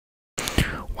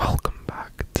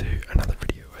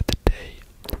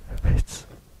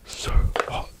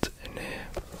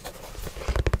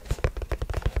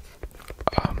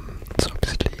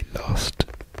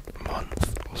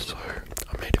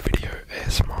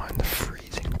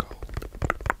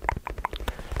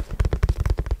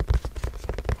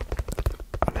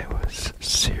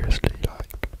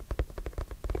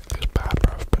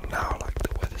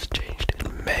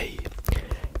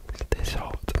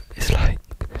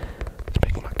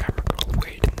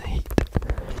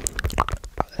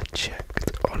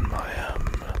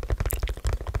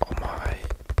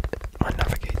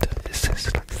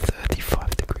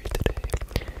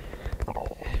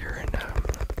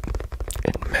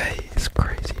day is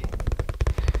crazy.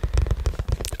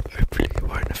 Hopefully it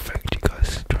won't affect you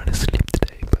guys trying to sleep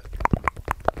today, but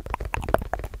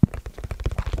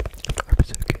I hope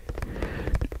it's okay.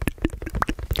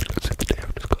 So today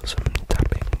I've just got some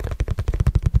tapping.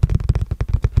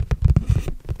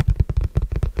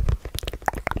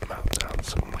 Mouth sounds,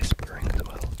 some whispering as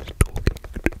well, just talking.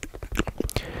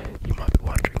 You might be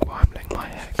wondering why I'm letting my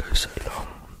hair go so long,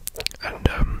 and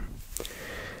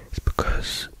it's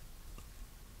because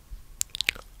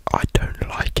I don't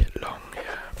like it long,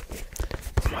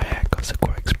 yeah. My haircuts are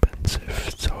quite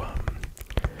expensive, so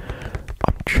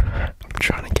I'm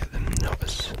trying to get them not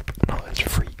as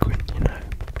frequent, you know,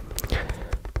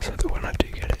 so that when I do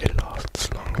get it, it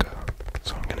lasts longer.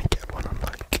 So I'm gonna get one on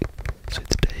so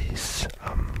today's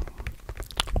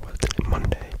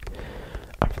Monday.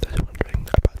 And for those wondering,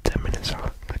 about 10 minutes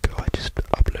ago, I just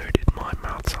uploaded my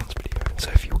mouth sounds video.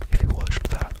 So if you watched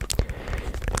that,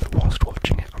 whilst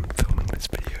watching it, I'm filming this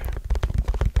video.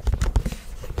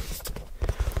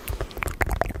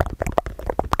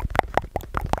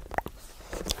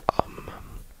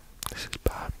 This is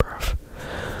bad, bruv.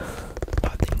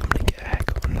 I think I'm gonna get a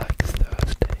haircut on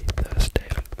Thursday.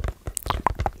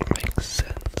 Makes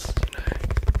sense, you know.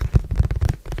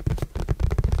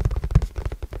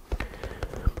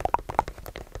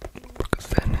 Because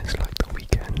then it's like the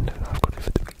weekend, and I've got it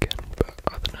for the weekend, but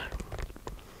I don't know.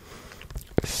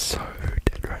 It's so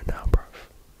dead right now, bruv.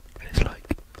 And it's like,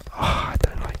 I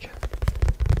don't like it.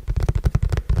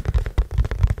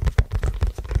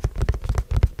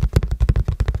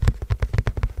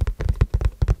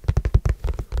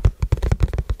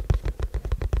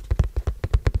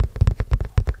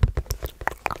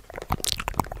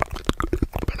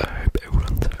 But I hope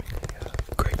everyone's having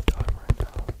a great time right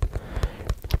now.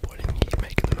 Why don't you keep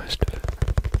making the most of it?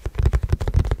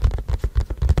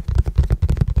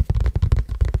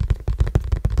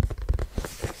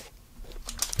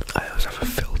 I also have a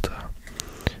filter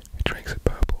which makes it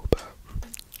purple, but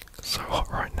it's so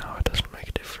hot right now it doesn't make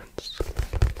a difference.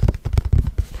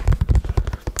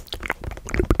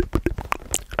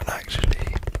 And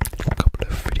actually, a couple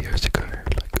of videos ago,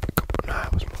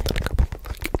 it was more than a couple,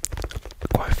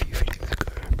 quite a few videos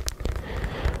ago,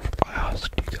 I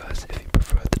asked you guys if you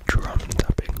prefer the drum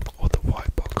tapping or the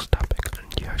white box tapping,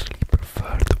 and you actually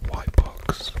preferred the white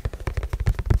box.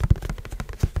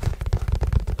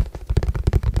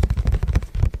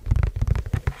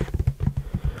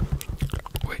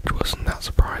 Which wasn't that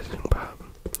surprising, but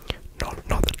not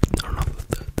that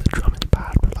the drum is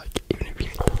bad, but even if you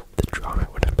hate the drum, it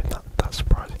wouldn't have been that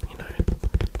surprising, you know.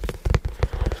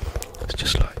 It's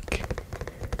just I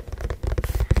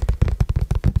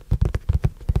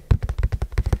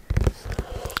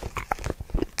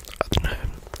don't know.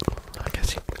 I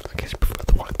guess you prefer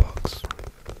the white box.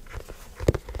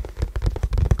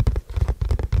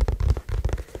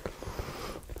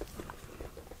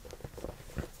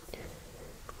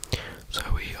 So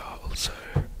we are also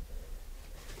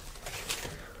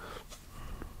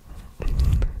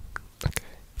okay.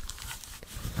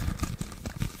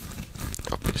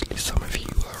 Obviously, some of you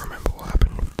remember what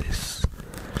happened with this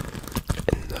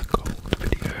in the gold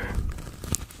video.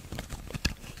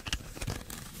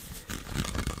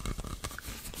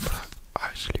 But I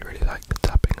actually really like the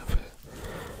tapping of it.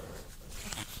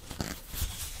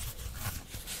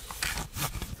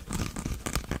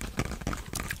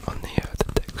 On the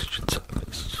textured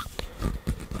surface.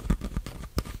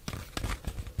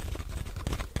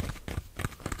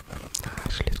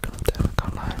 Actually, it's kind of dead, I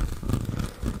can't lie.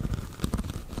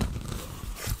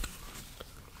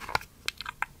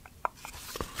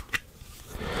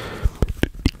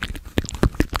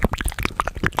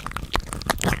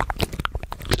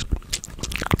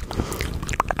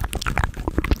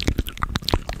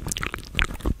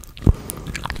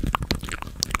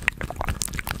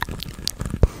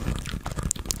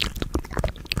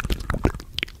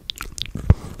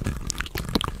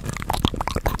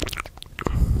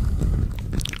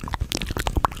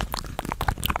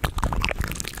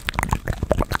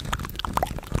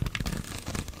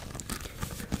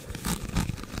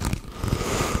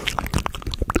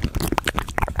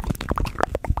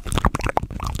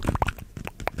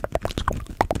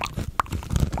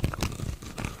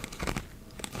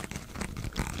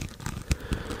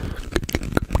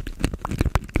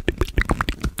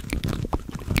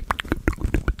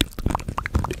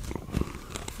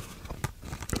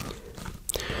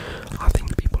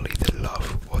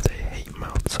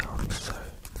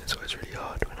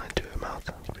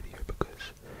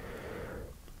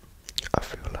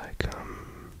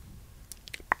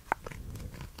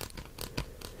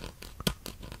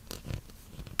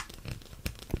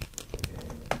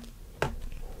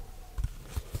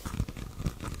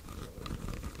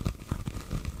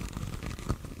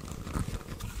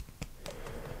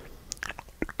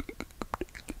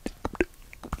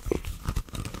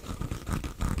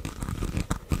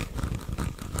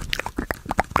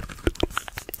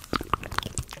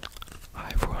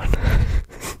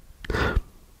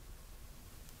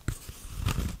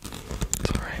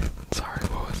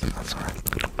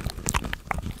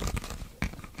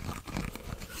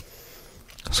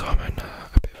 in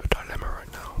a bit of a dilemma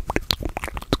right now,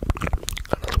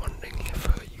 and I was wondering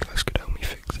if you guys could help me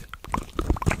fix it.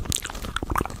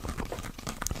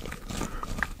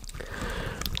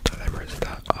 The dilemma is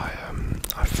that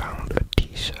I found a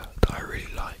t-shirt that I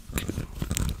really like,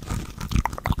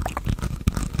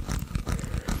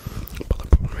 but the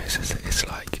problem is that it's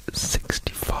like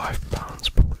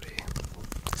 £65 probably,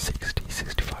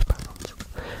 65 pounds.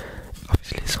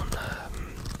 Obviously it's on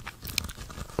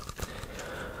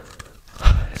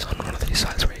one of these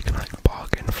sites where you can like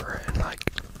bargain for it and like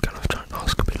kind of try and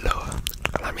ask a bit lower.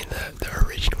 And I mean the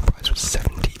original price was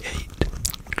 78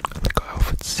 and the guy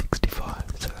offered 65,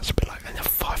 so that's a bit like, and they're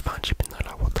 £5 shipping though,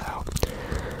 like what the hell.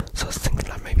 So I was thinking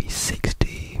like maybe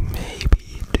 60,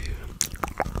 maybe do,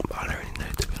 but I don't really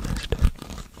know, to be honest.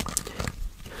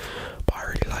 But I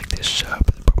really like this shirt,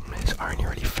 but the problem is I only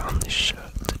really found this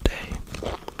shirt today,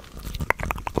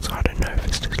 so I don't know if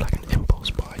it's just like an impulse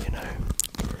buy, you know.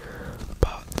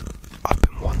 But I've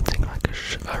been wanting like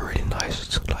a really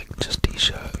nice like just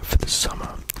t-shirt for the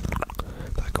summer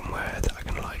that I can wear, that I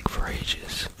can like for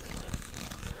ages.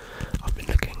 I've been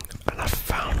looking and I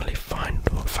finally found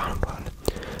one.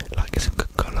 Like it's a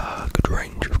good colour, good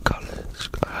range of colours,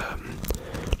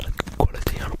 like good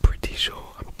quality. I'm pretty sure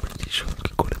it's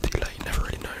good quality, like you never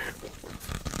really know.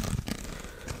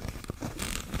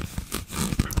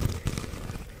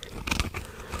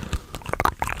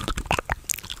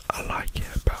 I like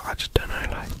it, but I just don't know,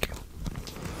 like,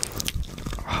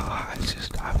 I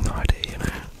have no idea.